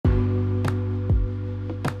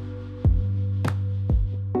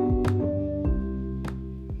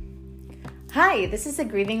Hi, this is the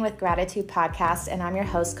Grieving with Gratitude podcast, and I'm your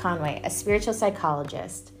host, Conway, a spiritual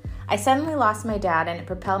psychologist. I suddenly lost my dad, and it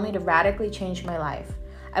propelled me to radically change my life.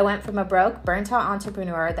 I went from a broke, burnt-out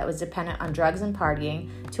entrepreneur that was dependent on drugs and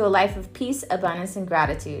partying to a life of peace, abundance, and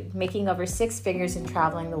gratitude, making over 6 figures and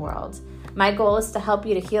traveling the world. My goal is to help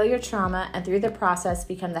you to heal your trauma and through the process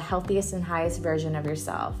become the healthiest and highest version of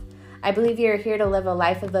yourself. I believe you are here to live a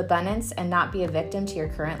life of abundance and not be a victim to your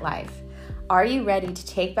current life. Are you ready to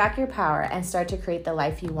take back your power and start to create the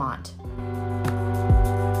life you want?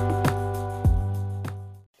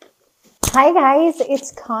 Hi guys,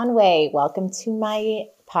 it's Conway. Welcome to my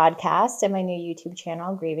podcast and my new YouTube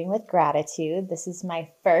channel, Grieving with Gratitude. This is my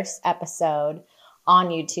first episode on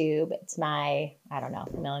YouTube. It's my,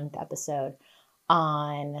 millionth episode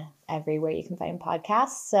on everywhere you can find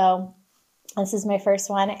podcasts. So this is my first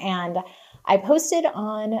one, and I posted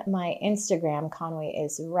on my Instagram, Conway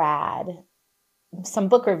is Rad, some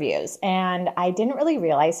book reviews, and I didn't really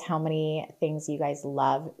realize how many things you guys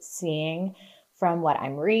love seeing from what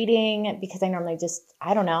I'm reading, because I normally just,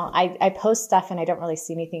 I post stuff and I don't really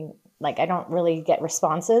see anything, I don't really get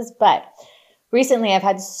responses, but recently I've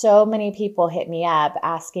had so many people hit me up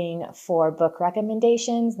asking for book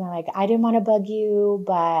recommendations, and they're like, I didn't want to bug you,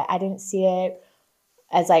 but I didn't see it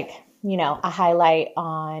as a highlight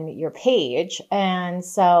on your page, and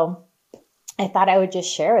so I thought I would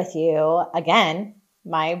just share with you, again,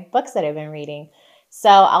 my books that I've been reading. So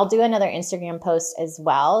I'll do another Instagram post as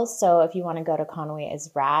well. So if you want to go to Conway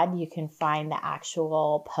is Rad, you can find the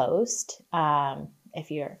actual post.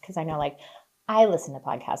 Because I know I listen to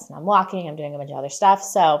podcasts and I'm walking, I'm doing a bunch of other stuff.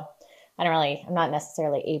 So I'm not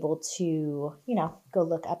necessarily able to, go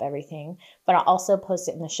look up everything, but I'll also post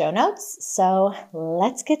it in the show notes. So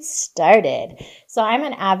let's get started. So I'm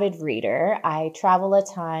an avid reader. I travel a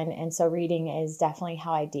ton. And so reading is definitely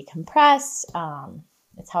how I decompress.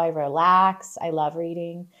 It's how I relax. I love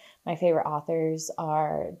reading. My favorite authors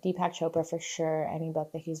are Deepak Chopra for sure. Any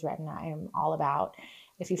book that he's written, I am all about.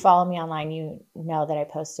 If you follow me online, you know that I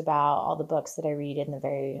post about all the books that I read in the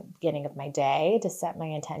very beginning of my day to set my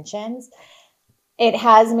intentions. It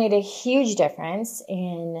has made a huge difference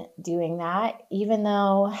in doing that, even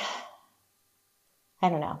though,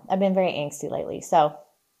 I've been very angsty lately. So,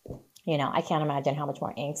 I can't imagine how much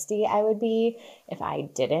more angsty I would be if I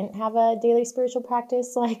didn't have a daily spiritual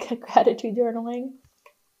practice like gratitude journaling.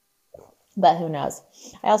 But who knows?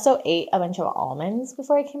 I also ate a bunch of almonds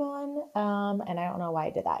before I came on. And I don't know why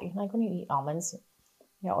I did that. When you eat almonds,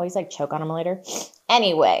 you always choke on them later.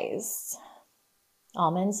 Anyways,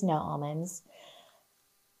 almonds, no almonds.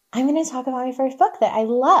 I'm going to talk about my first book that I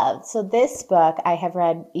love. So this book I have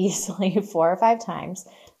read easily 4 or 5 times.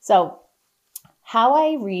 So how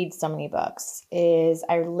I read so many books is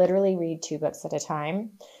I literally read 2 books at a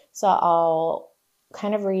time. So I'll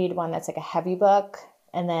kind of read one that's a heavy book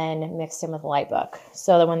and then mixed in with a light book.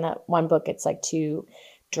 So that when that one book gets too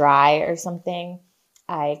dry or something,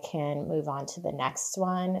 I can move on to the next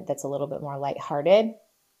one that's a little bit more lighthearted.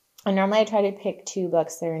 And normally I try to pick 2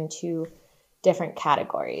 books that are in 2 different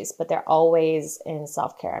categories, but they're always in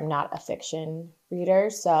self-care. I'm not a fiction reader,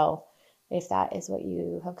 so if that is what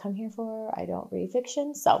you have come here for, I don't read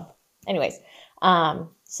fiction. So anyways,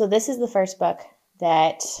 so this is the first book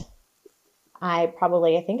that I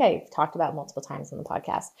think I've talked about multiple times on the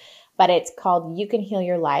podcast, but it's called You Can Heal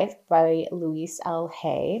Your Life by Louise L.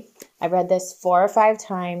 Hay. I've read this 4 or 5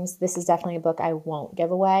 times. This is definitely a book I won't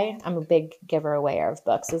give away. I'm a big giver away of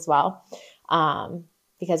books as well.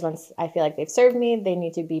 Because once I feel like they've served me, they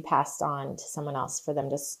need to be passed on to someone else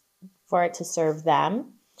for it to serve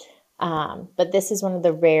them. But this is one of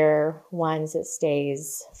the rare ones that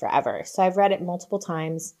stays forever. So I've read it multiple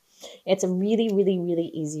times. It's a really, really,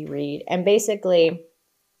 really easy read. And basically,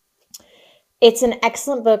 it's an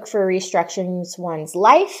excellent book for restructuring one's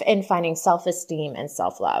life and finding self-esteem and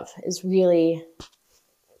self-love is really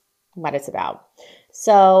what it's about.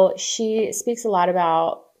 So she speaks a lot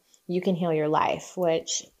about you can heal your life,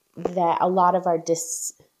 which that a lot of our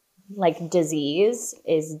disease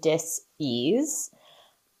is dis-ease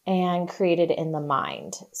and created in the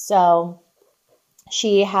mind. So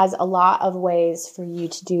she has a lot of ways for you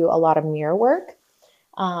to do a lot of mirror work,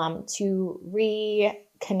 to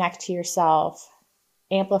reconnect to yourself,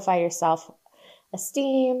 amplify your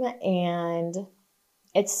self-esteem, and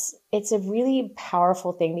it's a really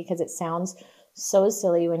powerful thing because it sounds so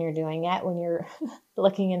silly when you're doing it, when you're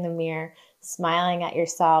looking in the mirror, smiling at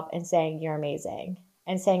yourself and saying you're amazing,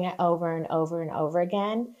 and saying it over and over and over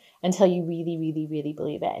again until you really, really, really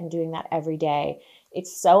believe it, and doing that every day.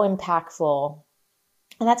 It's so impactful.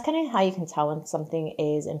 And that's kind of how you can tell when something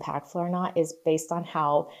is impactful or not, is based on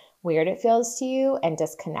how weird it feels to you and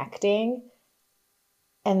disconnecting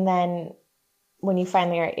And then when you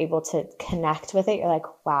finally are able to connect with it, you're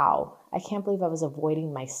like, wow, I can't believe I was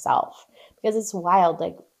avoiding myself. Because it's wild.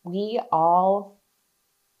 Like, we all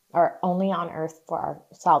are only on earth for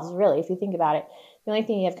ourselves, really. If you think about it, the only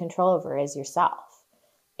thing you have control over is yourself.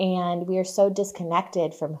 And we are so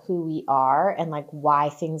disconnected from who we are and like why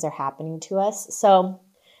things are happening to us. So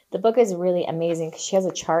the book is really amazing because she has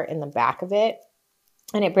a chart in the back of it,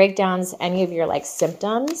 and it breaks down any of your like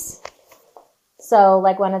symptoms. So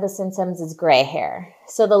like one of the symptoms is gray hair.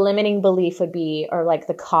 So the limiting belief would be, or like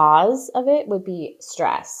the cause of it would be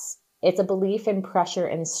stress. It's a belief in pressure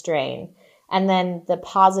and strain. And then the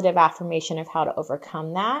positive affirmation of how to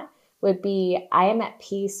overcome that would be, I am at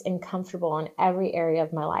peace and comfortable in every area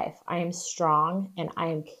of my life. I am strong and I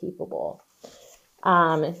am capable.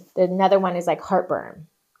 Another one is like heartburn.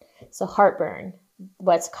 So heartburn,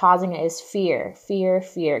 what's causing it is fear,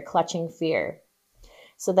 clutching fear.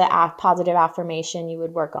 So the positive affirmation you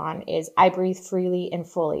would work on is, I breathe freely and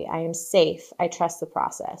fully. I am safe. I trust the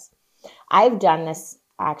process. I've done this.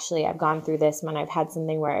 Actually, I've gone through this when I've had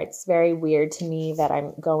something where it's very weird to me that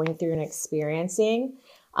I'm going through and experiencing.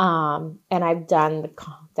 And I've done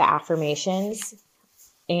the affirmations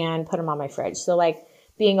and put them on my fridge. So like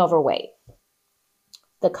being overweight,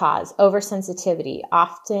 the cause, oversensitivity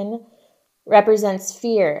often represents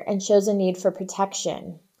fear and shows a need for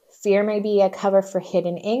protection. Fear may be a cover for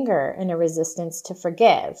hidden anger and a resistance to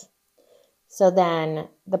forgive. So then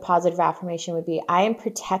the positive affirmation would be, I am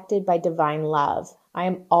protected by divine love. I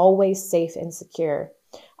am always safe and secure.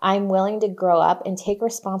 I am willing to grow up and take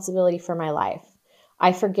responsibility for my life.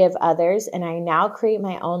 I forgive others and I now create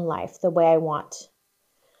my own life the way I want.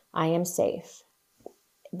 I am safe.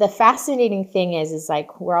 The fascinating thing is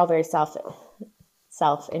like we're all very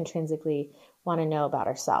self-intrinsically want to know about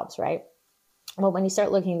ourselves, right? Well, when you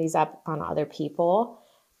start looking these up on other people,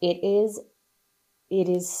 it is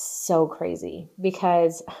so crazy,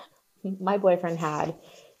 because my boyfriend had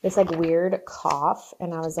this like weird cough,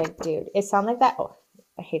 and I was like, dude, it sounded like that. Oh,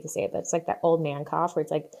 I hate to say it, but it's like that old man cough where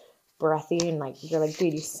it's like breathy and like you're like,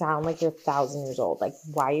 dude, you sound like you're 1,000 years old. Like,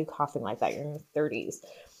 why are you coughing like that? You're in your 30s.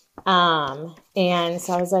 And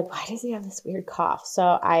so I was like, why does he have this weird cough? So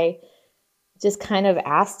I just kind of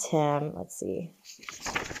asked him, let's see.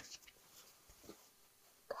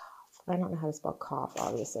 I don't know how to spell cough,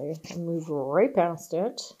 obviously. I moved right past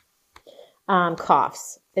it.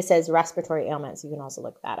 Coughs. It says respiratory ailments. You can also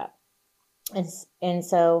look that up. And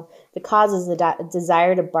so the cause is the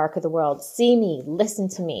desire to bark at the world. See me, listen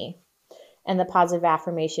to me. And the positive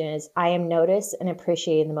affirmation is, I am noticed and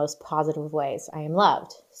appreciated in the most positive ways. I am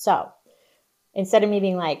loved. So instead of me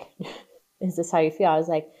being like, is this how you feel? I was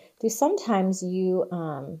like, do sometimes you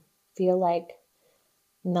feel like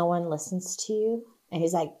no one listens to you? And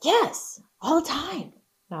he's like, yes, all the time.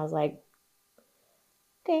 And I was like,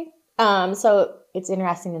 okay. So it's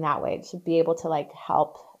interesting in that way to be able to like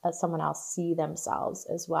help someone else see themselves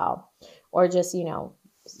as well, or just,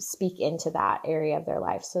 speak into that area of their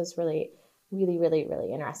life. So it's really, really, really,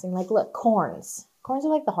 really interesting. Like, look, corns are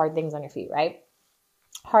like the hard things on your feet, right?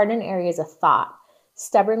 Hardened areas of thought,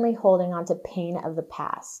 stubbornly holding on to pain of the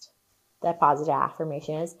past. That positive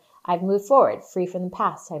affirmation is, I've moved forward, free from the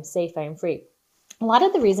past. I'm safe. I am free. A lot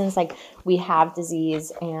of the reasons like we have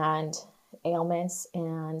disease and ailments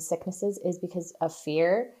and sicknesses is because of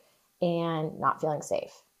fear and not feeling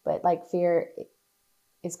safe. But like fear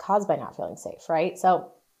is caused by not feeling safe, right?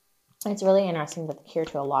 So it's really interesting that the cure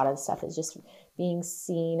to a lot of stuff is just being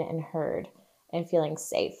seen and heard and feeling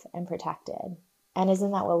safe and protected. And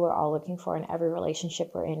isn't that what we're all looking for in every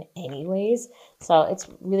relationship we're in anyways? So it's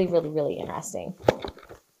really, really, really interesting.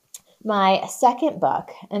 My second book,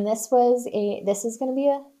 and this is going to be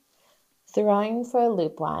a throwing for a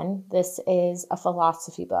loop one. This is a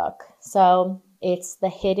philosophy book. So it's The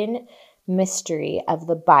Hidden Mystery of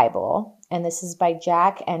the Bible, and this is by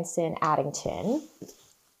Jack Ensign Addington.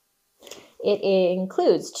 It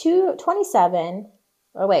includes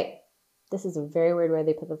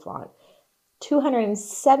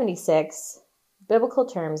 276 biblical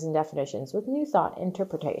terms and definitions with new thought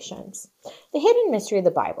interpretations. The Hidden Mystery of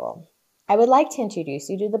the Bible. I would like to introduce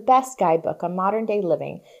you to the best guidebook on modern day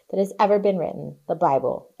living that has ever been written, the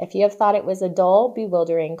Bible. If you have thought it was a dull,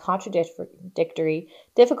 bewildering, contradictory,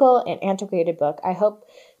 difficult, and antiquated book, I hope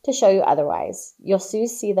to show you otherwise. You'll soon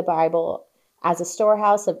see the Bible as a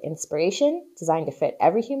storehouse of inspiration designed to fit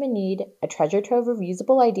every human need, a treasure trove of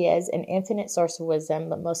usable ideas, an infinite source of wisdom,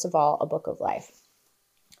 but most of all, a book of life.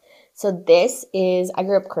 So I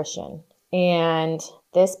grew up Christian, and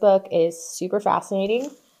this book is super fascinating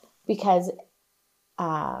because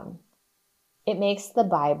it makes the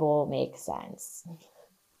Bible make sense.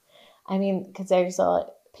 I mean, because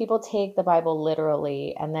people take the Bible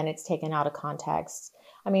literally and then it's taken out of context.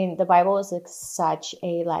 I mean, the Bible is like such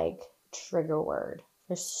a like trigger word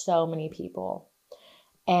for so many people.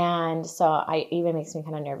 And so it even makes me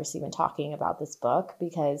kind of nervous even talking about this book,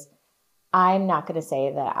 because I'm not going to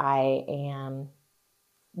say that I am,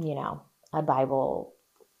 you know, a Bible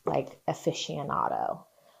like aficionado.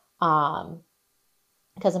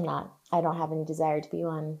 Because I'm not. I don't have any desire to be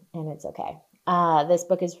one, and it's okay. This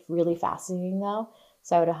book is really fascinating though,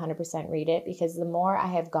 so I would 100% read it, because the more I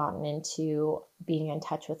have gotten into being in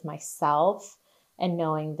touch with myself and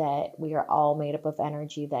knowing that we are all made up of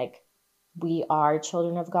energy, like we are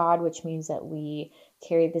children of God, which means that we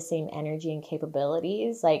carry the same energy and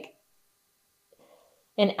capabilities. Like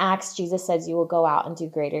in Acts, Jesus says, you will go out and do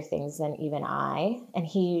greater things than even I. And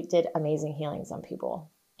he did amazing healings on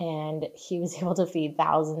people. And he was able to feed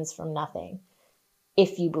thousands from nothing,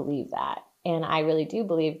 if you believe that. And I really do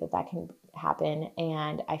believe that that can happen.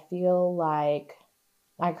 And I feel like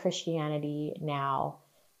my Christianity now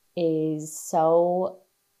is so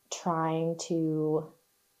trying to,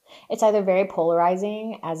 it's either very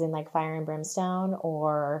polarizing, as in like fire and brimstone,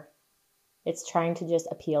 or it's trying to just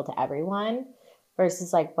appeal to everyone,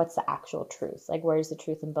 versus like, what's the actual truth? Like, where's the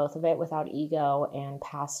truth in both of it without ego and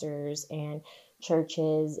pastors and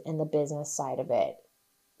churches and the business side of it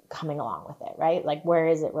coming along with it, right? Like, where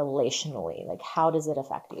is it relationally? Like, how does it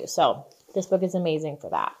affect you? So this book is amazing for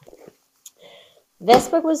that. This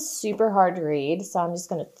book was super hard to read, so I'm just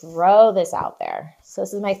going to throw this out there. So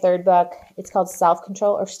this is my third book. It's called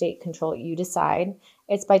Self-Control or State Control, You Decide.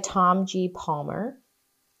 It's by Tom G. Palmer.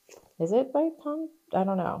 Is it by Tom? I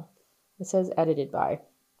don't know. It says edited by. I'm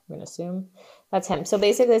going to assume that's him. So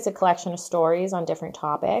basically it's a collection of stories on different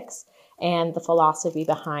topics and the philosophy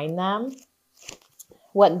behind them.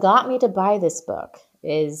 What got me to buy this book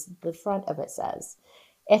is the front of it says,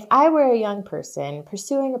 if I were a young person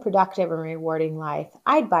pursuing a productive and rewarding life,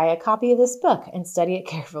 I'd buy a copy of this book and study it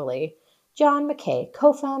carefully. John Mackay,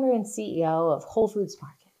 co-founder and CEO of Whole Foods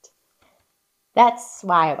Market. That's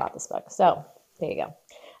why I bought this book. So there you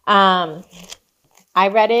go. I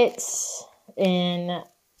read it in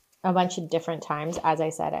a bunch of different times. As I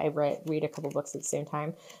said, I read a couple books at the same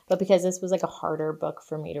time. But because this was like a harder book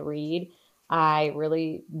for me to read, I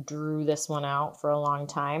really drew this one out for a long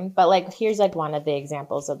time. But like, here's like one of the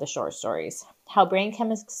examples of the short stories. How brain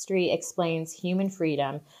chemistry explains human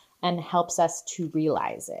freedom and helps us to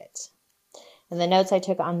realize it. And the notes I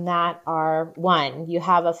took on that are: 1, you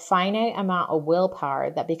have a finite amount of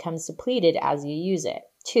willpower that becomes depleted as you use it.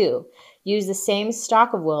 2, use the same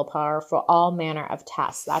stock of willpower for all manner of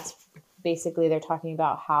tests. That's basically, they're talking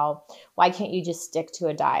about how, why can't you just stick to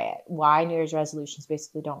a diet? Why New Year's resolutions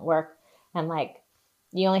basically don't work. And like,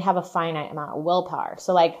 you only have a finite amount of willpower.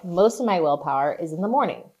 So like, most of my willpower is in the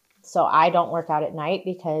morning. So I don't work out at night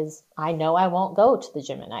because I know I won't go to the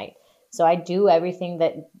gym at night. So I do everything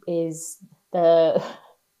that is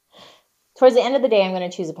towards the end of the day, I'm going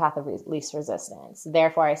to choose a path of least resistance.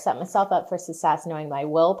 Therefore, I set myself up for success knowing my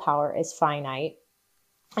willpower is finite.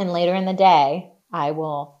 And later in the day, I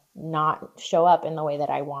will not show up in the way that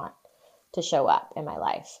I want to show up in my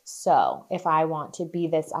life. So if I want to be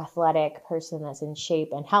this athletic person that's in shape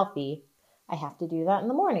and healthy, I have to do that in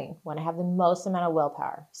the morning when I have the most amount of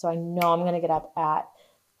willpower. So I know I'm going to get up at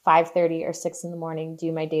 5:30 or 6 in the morning,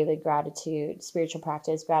 do my daily gratitude, spiritual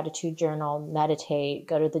practice, gratitude journal, meditate,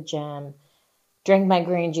 go to the gym, drink my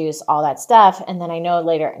green juice, all that stuff. And then I know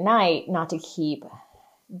later at night not to keep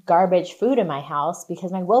garbage food in my house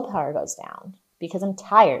because my willpower goes down because I'm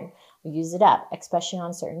tired. I use it up, especially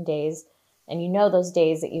on certain days. And you know those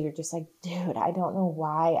days that you're just like, dude, I don't know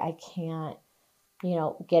why I can't,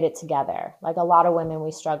 get it together. Like a lot of women,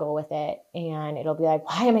 we struggle with it, and it'll be like,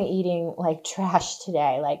 why am I eating like trash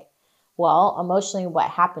today? Like, well, emotionally, what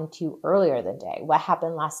happened to you earlier the day? What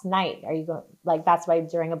happened last night? Are you going like, that's why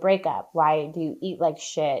during a breakup, why do you eat like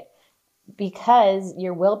shit? Because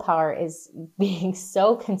your willpower is being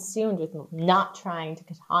so consumed with not trying to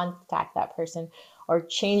contact that person or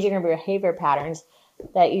changing your behavior patterns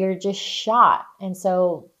that you're just shot. And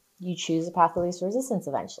so you choose a path of least resistance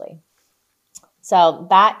eventually. So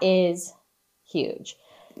that is huge.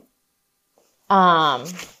 Yeah.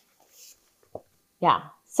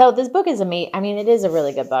 So this book is amazing. I mean, it is a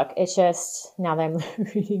really good book. It's just, now that I'm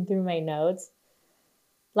reading through my notes,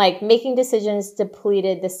 like making decisions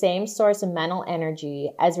depleted the same source of mental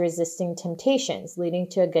energy as resisting temptations, leading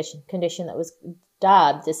to a condition that was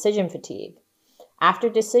dubbed decision fatigue. After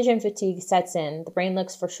decision fatigue sets in, the brain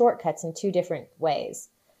looks for shortcuts in 2 different ways.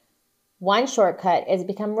 One shortcut is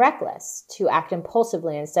become reckless, to act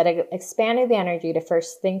impulsively instead of expanding the energy to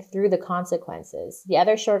first think through the consequences. The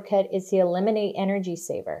other shortcut is to eliminate energy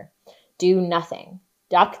saver. Do nothing.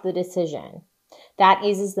 Duck the decision. That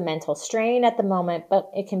eases the mental strain at the moment,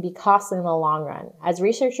 but it can be costly in the long run. As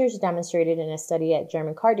researchers demonstrated in a study at a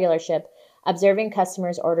German car dealership, observing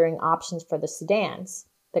customers ordering options for the sedans,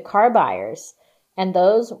 the car buyers, and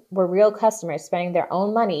those were real customers spending their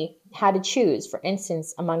own money, had to choose, for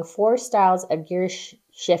instance, among 4 styles of gear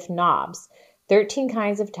shift knobs, 13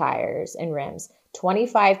 kinds of tires and rims,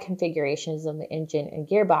 25 configurations of the engine and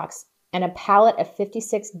gearbox, and a palette of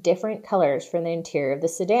 56 different colors for the interior of the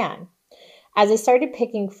sedan. As they started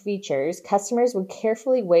picking features, customers would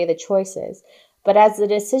carefully weigh the choices, but as the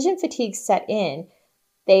decision fatigue set in,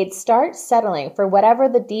 they'd start settling for whatever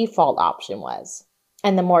the default option was.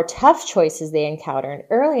 And the more tough choices they encountered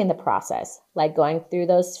early in the process, like going through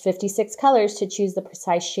those 56 colors to choose the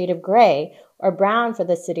precise shade of gray or brown for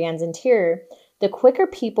the sedan's interior, the quicker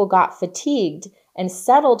people got fatigued and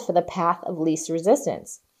settled for the path of least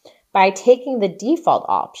resistance. By taking the default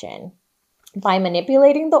option, by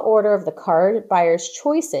manipulating the order of the car buyer's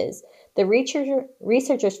choices, the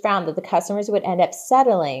researchers found that the customers would end up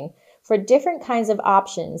settling for different kinds of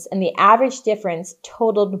options, and the average difference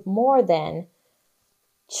totaled more than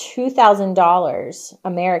 $2,000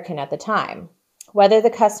 American at the time. Whether the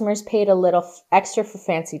customers paid a little extra for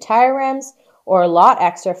fancy tire rims or a lot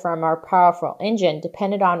extra for a more powerful engine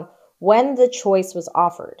depended on when the choice was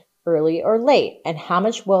offered, early or late, and how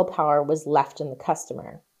much willpower was left in the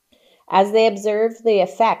customer. As they observed the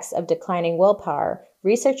effects of declining willpower,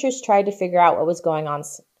 researchers tried to figure out what was going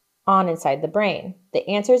on inside the brain. The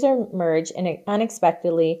answers emerged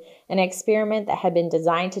unexpectedly in an experiment that had been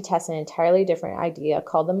designed to test an entirely different idea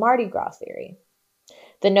called the Mardi Gras theory.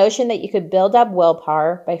 The notion that you could build up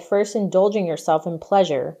willpower by first indulging yourself in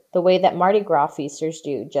pleasure, the way that Mardi Gras feasters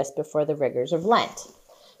do just before the rigors of Lent.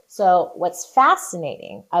 So what's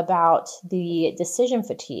fascinating about the decision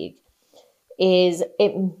fatigue is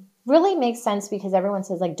it really makes sense because everyone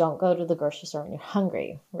says, like, don't go to the grocery store when you're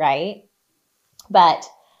hungry, right? But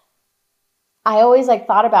I always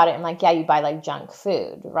thought about it and yeah, you buy junk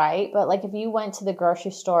food, right? But if you went to the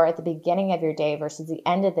grocery store at the beginning of your day versus the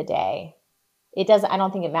end of the day, I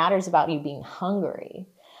don't think it matters about you being hungry.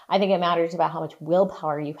 I think it matters about how much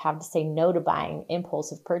willpower you have to say no to buying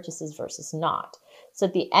impulsive purchases versus not. So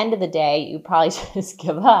at the end of the day, you probably just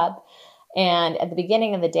give up. And at the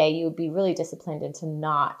beginning of the day, you would be really disciplined into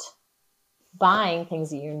not buying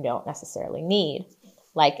things that you don't necessarily need,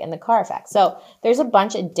 like in the car effect. So there's a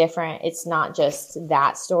bunch of different, it's not just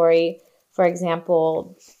that story. For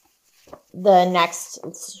example, the next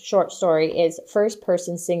short story is First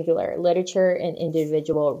Person Singular, Literature and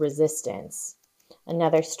Individual Resistance.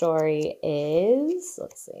 Another story is,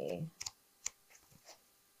 let's see,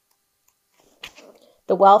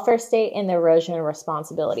 The Welfare State and the Erosion of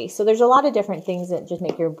Responsibility. So there's a lot of different things that just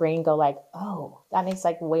make your brain go oh, that makes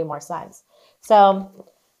way more sense. So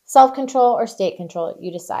self-control or state control,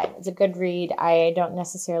 you decide. It's a good read. I don't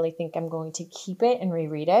necessarily think I'm going to keep it and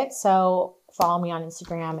reread it. So follow me on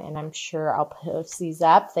Instagram and I'm sure I'll post these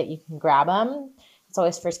up that you can grab them. It's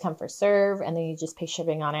always first come, first serve, and then you just pay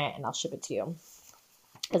shipping on it and I'll ship it to you.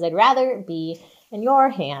 Because I'd rather it be in your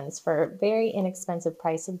hands for a very inexpensive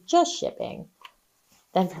price of just shipping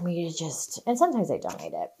than for me to and sometimes I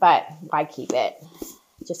donate it, but why keep it?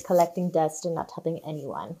 Just collecting dust and not helping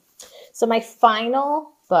anyone. So my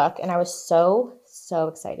final book, and I was so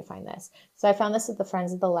excited to find this. So I found this at the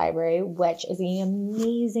Friends of the Library, which is an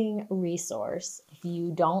amazing resource. If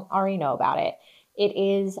you don't already know about it, it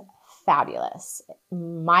is fabulous.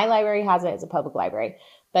 My library has it. It's a public library,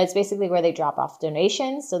 but it's basically where they drop off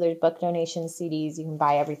donations. So there's book donations, CDs. You can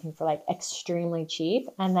buy everything for extremely cheap.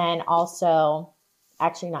 And then also,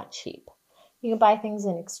 actually not cheap. You can buy things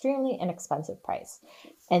in extremely inexpensive price.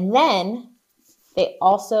 And then they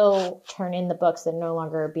also turn in the books that are no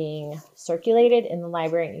longer being circulated in the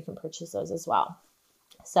library, and you can purchase those as well.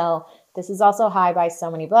 So this is also Hi Buy So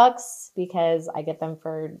Many Books because I get them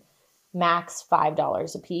for max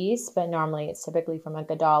 $5 a piece, but normally it's typically from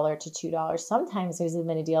 $1 to $2. Sometimes there's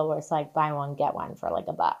even a deal where it's buy one, get one for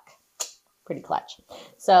 $1. Pretty clutch.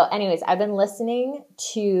 So anyways, I've been listening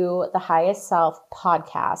to the Highest Self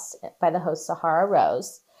podcast by the host Sahara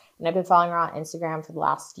Rose, and I've been following her on Instagram for the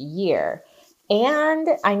last year. And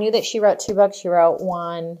I knew that she wrote 2 books. She wrote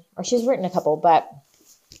one, or she's written a couple, but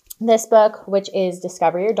this book, which is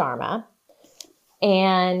Discover Your Dharma,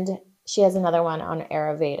 and she has another one on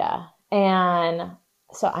Ayurveda. And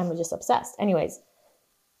so I'm just obsessed. Anyways,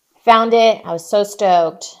 found it. I was so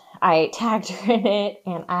stoked. I tagged her in it,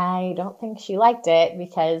 and I don't think she liked it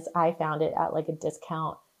because I found it at like a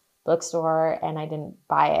discount bookstore and I didn't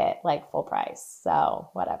buy it like full price. So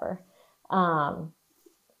whatever.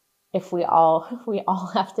 If we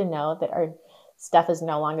all have to know that our stuff is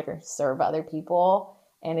no longer to serve other people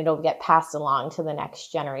and it'll get passed along to the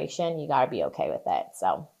next generation, you got to be okay with it.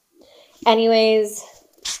 So anyways,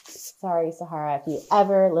 sorry, Sahara, if you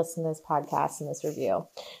ever listen to this podcast and this review.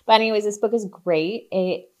 But anyways, this book is great.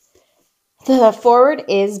 The foreword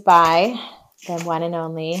is by the one and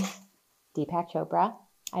only Deepak Chopra.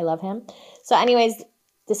 I love him. So anyways,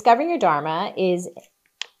 Discovering Your Dharma is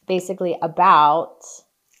basically about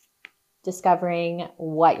discovering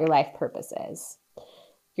what your life purpose is.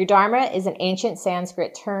 Your Dharma is an ancient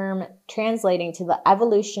Sanskrit term translating to the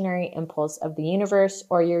evolutionary impulse of the universe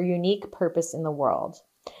or your unique purpose in the world.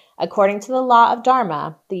 According to the law of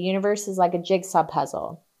Dharma, the universe is like a jigsaw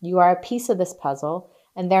puzzle. You are a piece of this puzzle,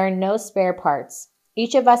 and there are no spare parts.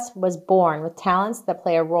 Each of us was born with talents that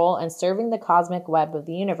play a role in serving the cosmic web of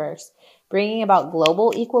the universe, bringing about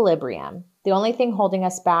global equilibrium. The only thing holding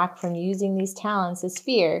us back from using these talents is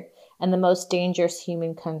fear, and the most dangerous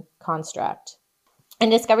human construct. In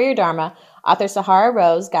Discover Your Dharma, author Sahara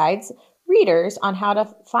Rose guides readers on how to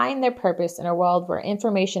find their purpose in a world where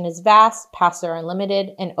information is vast, paths are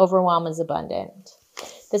unlimited, and overwhelm is abundant.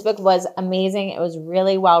 This book was amazing. It was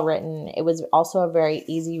really well written. It was also a very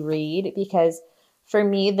easy read because for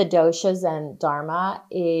me, the doshas and dharma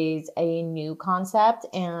is a new concept,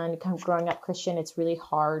 and growing up Christian, it's really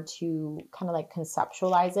hard to kind of like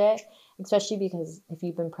conceptualize it, especially because if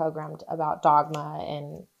you've been programmed about dogma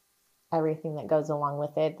and everything that goes along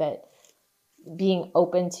with it, that being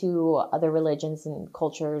open to other religions and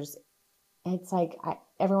cultures, it's like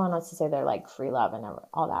everyone wants to say they're like free love and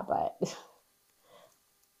all that, but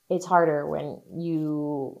it's harder when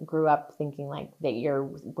you grew up thinking like that your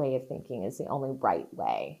way of thinking is the only right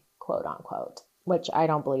way, quote unquote, which I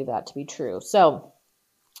don't believe that to be true. So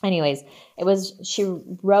anyways, she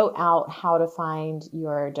wrote out how to find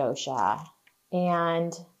your dosha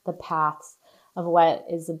and the paths of what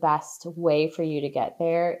is the best way for you to get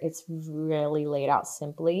there. It's really laid out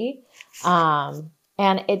simply.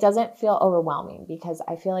 And it doesn't feel overwhelming because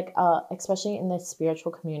I feel like, especially in the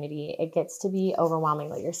spiritual community, it gets to be overwhelming.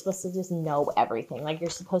 Like you're supposed to just know everything. Like you're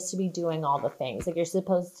supposed to be doing all the things. Like you're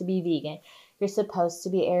supposed to be vegan. You're supposed to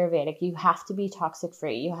be Ayurvedic. You have to be toxic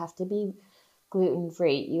free. You have to be gluten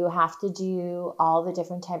free. You have to do all the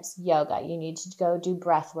different types of yoga. You need to go do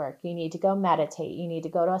breath work. You need to go meditate. You need to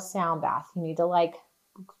go to a sound bath. You need to like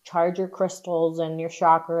charge your crystals and your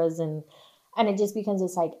chakras, and it just becomes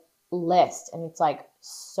this like list, and it's like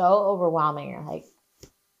so overwhelming. You're like,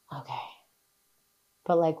 okay,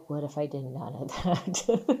 but like, what if I did none of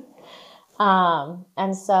that?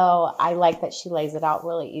 And so I like that she lays it out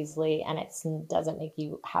really easily, and it doesn't make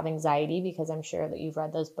you have anxiety, because I'm sure that you've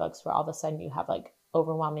read those books where all of a sudden you have like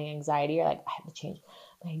overwhelming anxiety. You're like, I have to change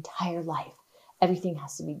my entire life. Everything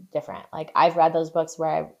has to be different. Like I've read those books where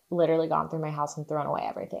I've literally gone through my house and thrown away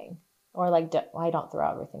everything. Or like, I don't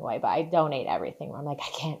throw everything away, but I donate everything. Where I'm like, I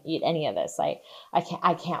can't eat any of this. Like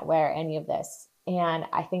I can't wear any of this. And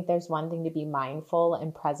I think there's one thing to be mindful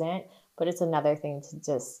and present, but it's another thing to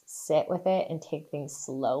just sit with it and take things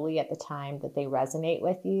slowly at the time that they resonate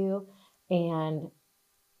with you. And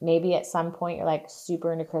maybe at some point you're like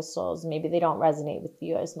super into crystals. Maybe they don't resonate with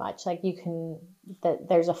you as much. Like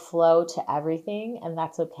there's a flow to everything, and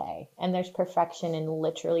that's okay. And there's perfection in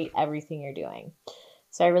literally everything you're doing.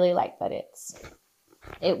 So I really like that it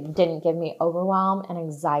didn't give me overwhelm and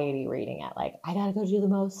anxiety reading it. Like, I gotta go do the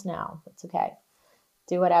most now. It's okay.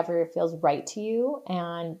 Do whatever feels right to you,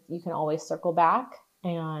 and you can always circle back,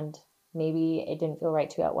 and maybe it didn't feel right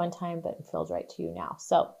to you at one time, but it feels right to you now.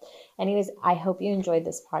 So anyways, I hope you enjoyed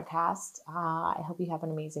this podcast. I hope you have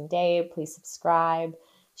an amazing day. Please subscribe,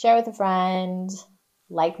 share with a friend,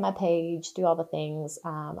 like my page, do all the things.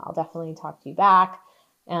 I'll definitely talk to you back.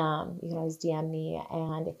 You can always DM me.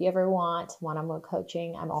 And if you ever want one-on-one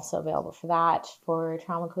coaching, I'm also available for that, for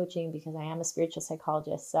trauma coaching, because I am a spiritual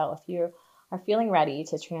psychologist. So if you are feeling ready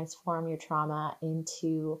to transform your trauma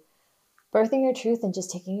into birthing your truth and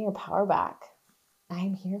just taking your power back,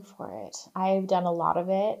 I'm here for it. I've done a lot of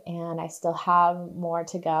it, and I still have more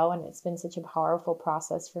to go. And it's been such a powerful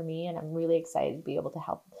process for me. And I'm really excited to be able to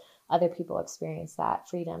help other people experience that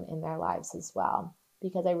freedom in their lives as well.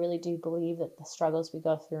 Because I really do believe that the struggles we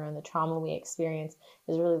go through and the trauma we experience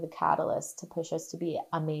is really the catalyst to push us to be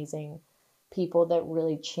amazing people that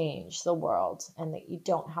really change the world, and that you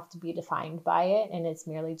don't have to be defined by it, and it's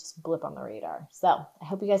merely just a blip on the radar. So I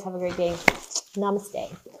hope you guys have a great day. Namaste.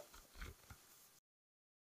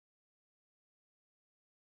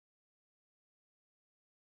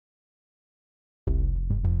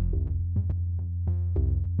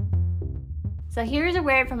 So here's a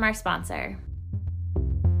word from our sponsor.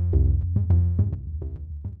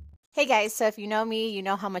 Hey guys, so if you know me, you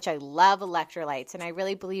know how much I love electrolytes, and I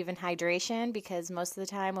really believe in hydration because most of the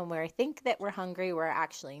time when we think that we're hungry, we're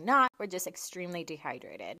actually not. We're just extremely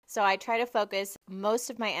dehydrated. So I try to focus most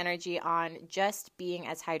of my energy on just being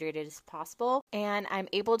as hydrated as possible, and I'm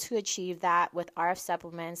able to achieve that with RF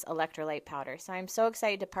Supplements electrolyte powder. So I'm so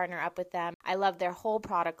excited to partner up with them. I love their whole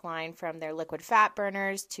product line, from their liquid fat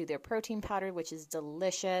burners to their protein powder, which is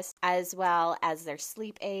delicious, as well as their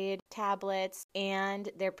sleep aid tablets and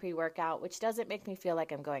their pre-workout, which doesn't make me feel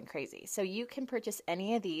like I'm going crazy. So you can purchase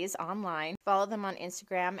any of these online. Follow them on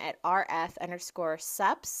Instagram at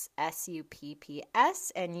RF_supps,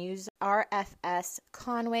 SUPPS, and use RFS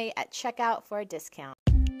Conway at checkout for a discount.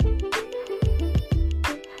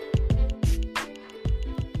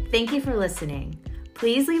 Thank you for listening.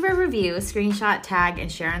 Please leave a review, screenshot, tag,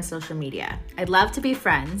 and share on social media. I'd love to be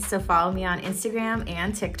friends, so follow me on Instagram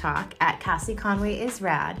and TikTok at Cassie Conway is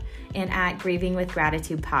Rad and at Grieving with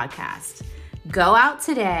Gratitude Podcast. Go out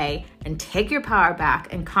today and take your power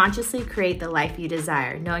back and consciously create the life you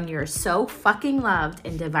desire, knowing you're so fucking loved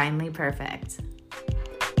and divinely perfect.